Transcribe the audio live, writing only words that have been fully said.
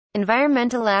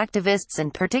Environmental activists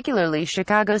and particularly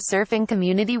Chicago's surfing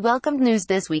community welcomed news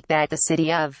this week that the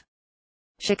city of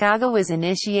Chicago is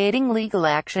initiating legal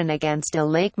action against a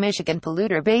Lake Michigan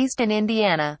polluter based in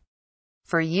Indiana.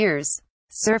 For years,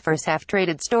 surfers have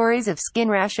traded stories of skin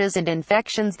rashes and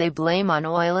infections they blame on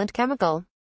oil and chemical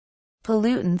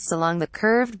pollutants along the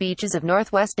curved beaches of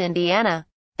northwest Indiana.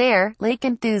 There, lake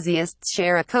enthusiasts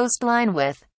share a coastline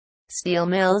with steel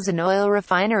mills and oil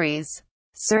refineries.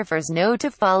 Surfers know to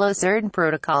follow certain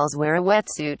protocols: wear a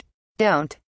wetsuit,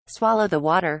 don't swallow the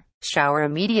water, shower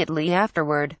immediately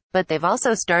afterward, but they've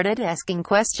also started asking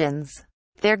questions.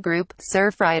 Their group,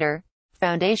 Surfrider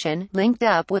Foundation, linked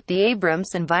up with the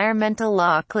Abrams Environmental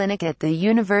Law Clinic at the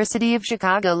University of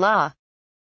Chicago Law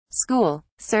School.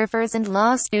 Surfers and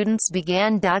law students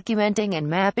began documenting and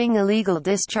mapping illegal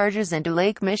discharges into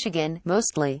Lake Michigan,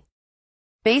 mostly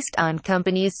based on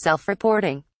companies'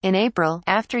 self-reporting. In April,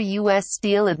 after U.S.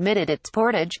 Steel admitted its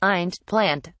Portage, Idaho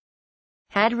plant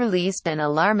had released an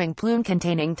alarming plume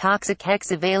containing toxic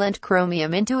hexavalent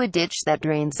chromium into a ditch that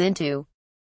drains into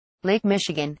Lake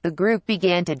Michigan, the group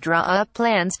began to draw up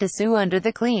plans to sue under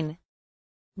the Clean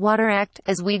Water Act.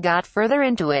 As we got further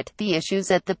into it, the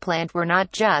issues at the plant were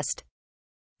not just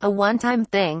a one-time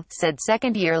thing, said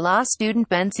second-year law student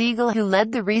Ben Siegel, who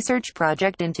led the research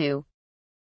project into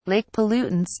lake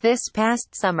pollutants this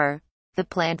past summer. The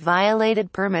plant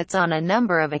violated permits on a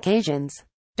number of occasions.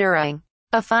 During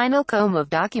a final comb of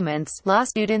documents, law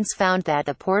students found that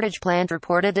the Portage plant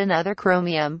reported another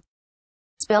chromium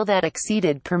spill that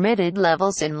exceeded permitted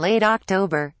levels in late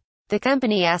October. The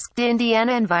company asked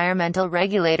Indiana environmental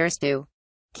regulators to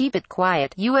keep it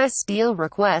quiet. U.S. Steel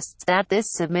requests that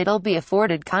this submittal be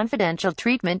afforded confidential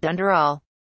treatment under all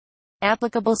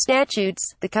applicable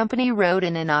statutes, the company wrote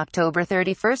in an October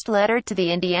 31 letter to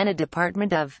the Indiana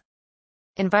Department of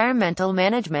Environmental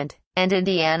Management, and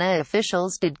Indiana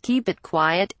officials did keep it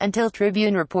quiet until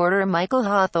Tribune reporter Michael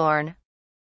Hawthorne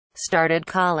started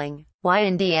calling. Why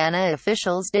Indiana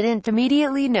officials didn't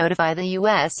immediately notify the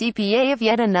U.S. EPA of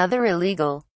yet another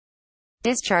illegal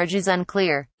discharge is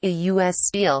unclear. A U.S.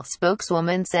 Steel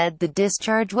spokeswoman said the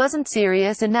discharge wasn't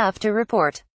serious enough to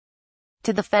report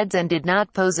to the feds and did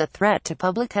not pose a threat to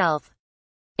public health.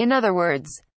 In other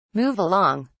words, move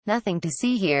along, nothing to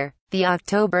see here. The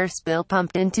October spill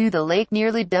pumped into the lake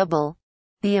nearly double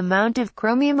the amount of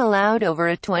chromium allowed over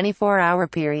a 24-hour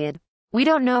period. We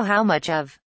don't know how much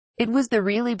of it was the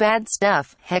really bad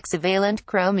stuff, hexavalent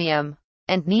chromium,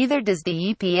 and neither does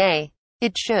the EPA.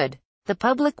 It should. The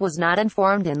public was not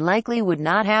informed and likely would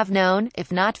not have known,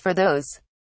 if not for those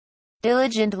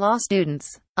diligent law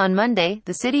students. On Monday,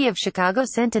 the city of Chicago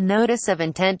sent a notice of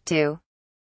intent to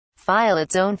file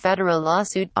its own federal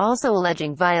lawsuit, also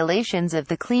alleging violations of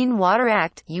the Clean Water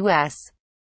Act. U.S.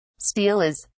 Steel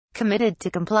is committed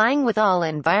to complying with all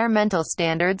environmental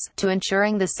standards, to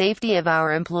ensuring the safety of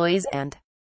our employees and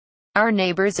our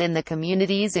neighbors in the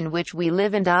communities in which we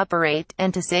live and operate,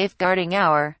 and to safeguarding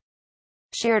our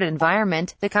shared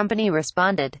environment, the company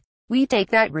responded. We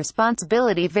take that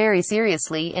responsibility very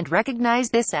seriously and recognize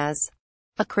this as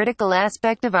a critical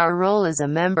aspect of our role as a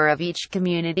member of each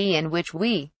community in which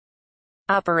we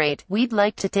operate. We'd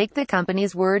like to take the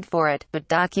company's word for it, but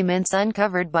documents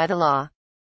uncovered by the law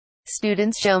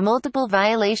students show multiple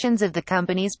violations of the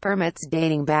company's permits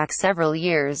dating back several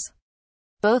years.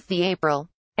 Both the April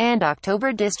and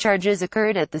October discharges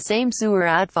occurred at the same sewer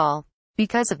outfall.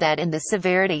 Because of that and the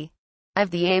severity of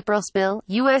the April spill,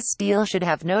 U.S. Steel should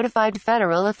have notified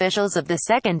federal officials of the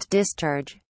second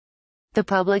discharge. The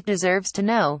public deserves to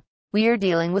know. We are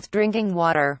dealing with drinking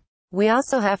water. We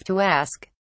also have to ask,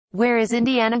 where is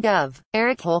Indiana Gov.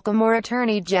 Eric Holcomb or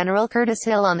Attorney General Curtis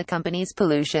Hill on the company's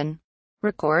pollution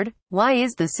record? Why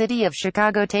is the city of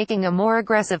Chicago taking a more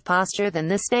aggressive posture than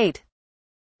the state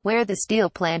where the steel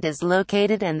plant is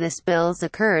located and the spills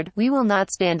occurred? We will not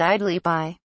stand idly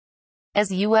by as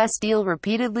U.S. Steel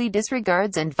repeatedly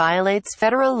disregards and violates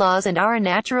federal laws and our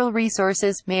natural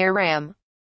resources, Mayor Rahm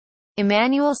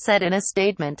Emanuel said in a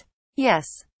statement. Yes,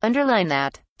 underline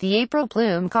that. The April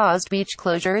plume caused beach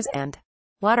closures and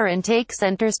water intake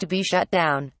centers to be shut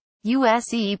down. U.S.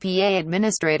 EPA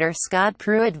Administrator Scott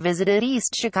Pruitt visited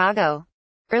East Chicago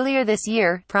earlier this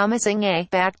year, promising a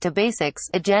back-to-basics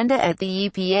agenda at the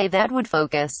EPA that would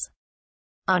focus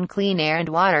on clean air and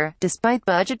water, despite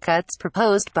budget cuts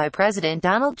proposed by President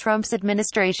Donald Trump's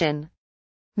administration.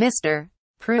 Mr.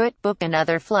 Pruitt booked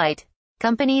another flight.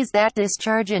 Companies that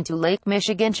discharge into Lake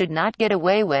Michigan should not get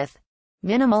away with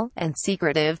minimal and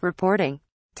secretive reporting.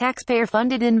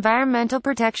 Taxpayer-funded environmental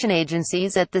protection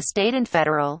agencies at the state and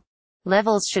federal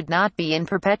levels should not be in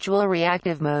perpetual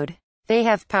reactive mode. They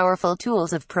have powerful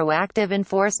tools of proactive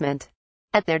enforcement.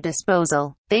 at their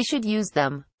disposal. They should use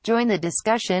them. Join the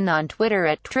discussion on Twitter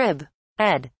at Trib,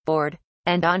 Ed, Board,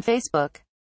 and on Facebook.